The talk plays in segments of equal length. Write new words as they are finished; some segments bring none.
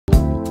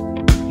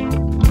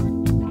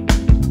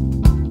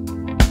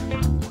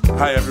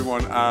Hi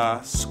everyone,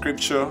 our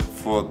scripture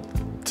for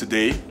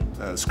today,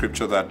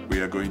 scripture that we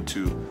are going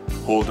to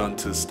hold on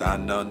to,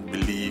 stand on,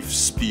 believe,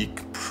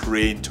 speak,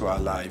 pray into our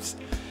lives,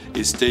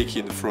 is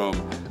taken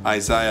from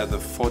Isaiah the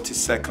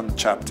 42nd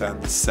chapter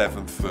and the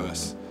 7th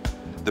verse.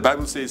 The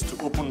Bible says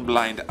to open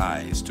blind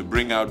eyes, to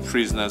bring out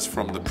prisoners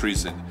from the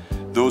prison,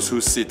 those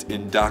who sit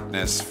in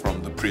darkness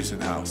from the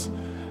prison house.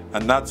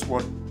 And that's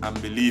what I'm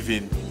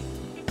believing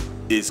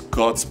is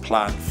God's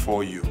plan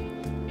for you.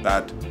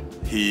 That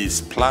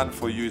His plan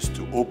for you is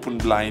to open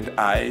blind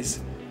eyes.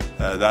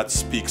 That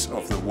speaks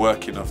of the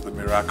working of the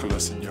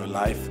miraculous in your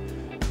life.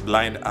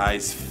 Blind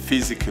eyes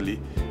physically,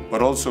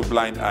 but also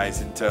blind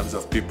eyes in terms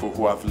of people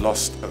who have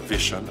lost a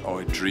vision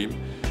or a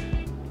dream.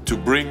 To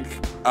bring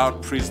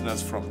out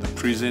prisoners from the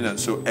prison, and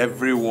so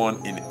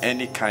everyone in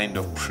any kind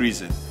of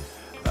prison,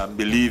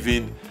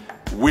 believing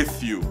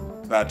with you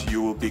that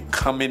you will be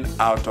coming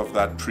out of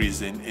that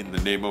prison in the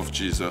name of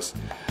Jesus.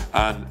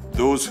 And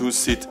those who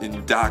sit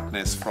in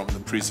darkness from the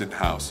prison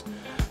house,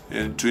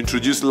 and to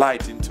introduce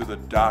light into the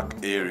dark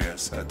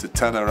areas, to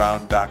turn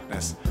around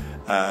darkness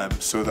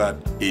so that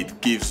it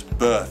gives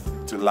birth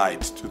to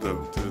light, to the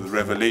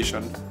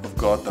revelation of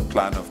God, the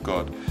plan of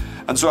God.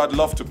 And so I'd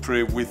love to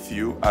pray with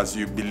you as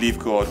you believe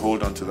God,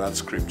 hold on to that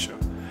scripture.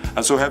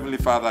 And so Heavenly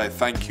Father, I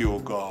thank you, O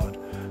God,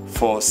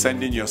 for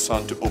sending your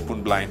Son to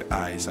open blind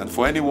eyes. And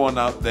for anyone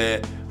out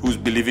there who's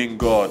believing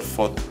God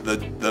for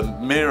the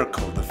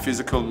miracle, the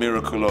physical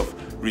miracle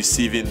of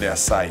receiving their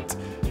sight,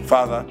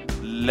 Father,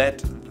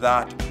 let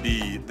that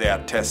be their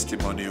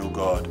testimony, O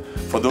God.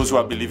 For those who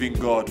are believing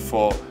God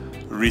for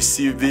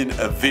receiving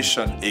a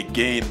vision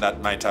again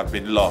that might have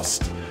been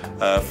lost,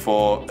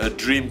 for a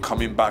dream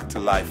coming back to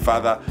life,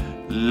 Father,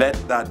 let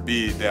that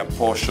be their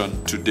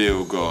portion today,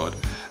 O God.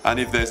 And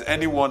if there's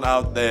anyone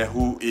out there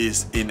who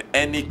is in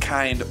any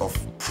kind of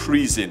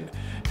prison,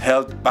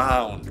 held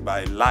bound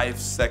by life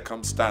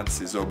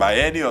circumstances or by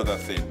any other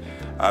thing,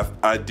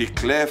 I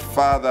declare,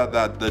 Father,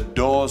 that the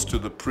doors to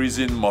the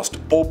prison must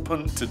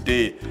open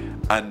today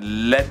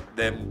and let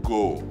them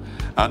go.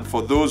 And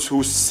for those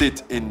who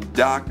sit in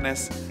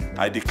darkness,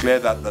 I declare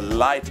that the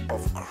light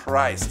of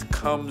Christ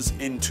comes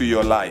into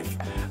your life,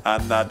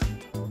 and that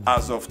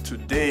as of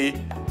today,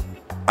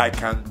 I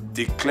can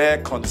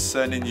declare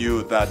concerning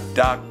you that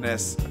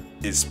darkness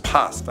is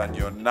past and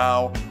you're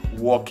now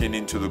walking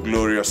into the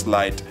glorious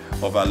light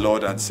of our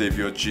Lord and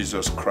Savior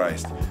Jesus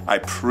Christ. I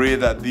pray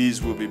that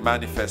these will be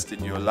manifest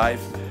in your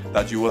life,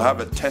 that you will have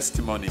a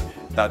testimony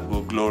that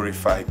will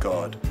glorify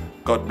God.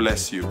 God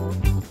bless you.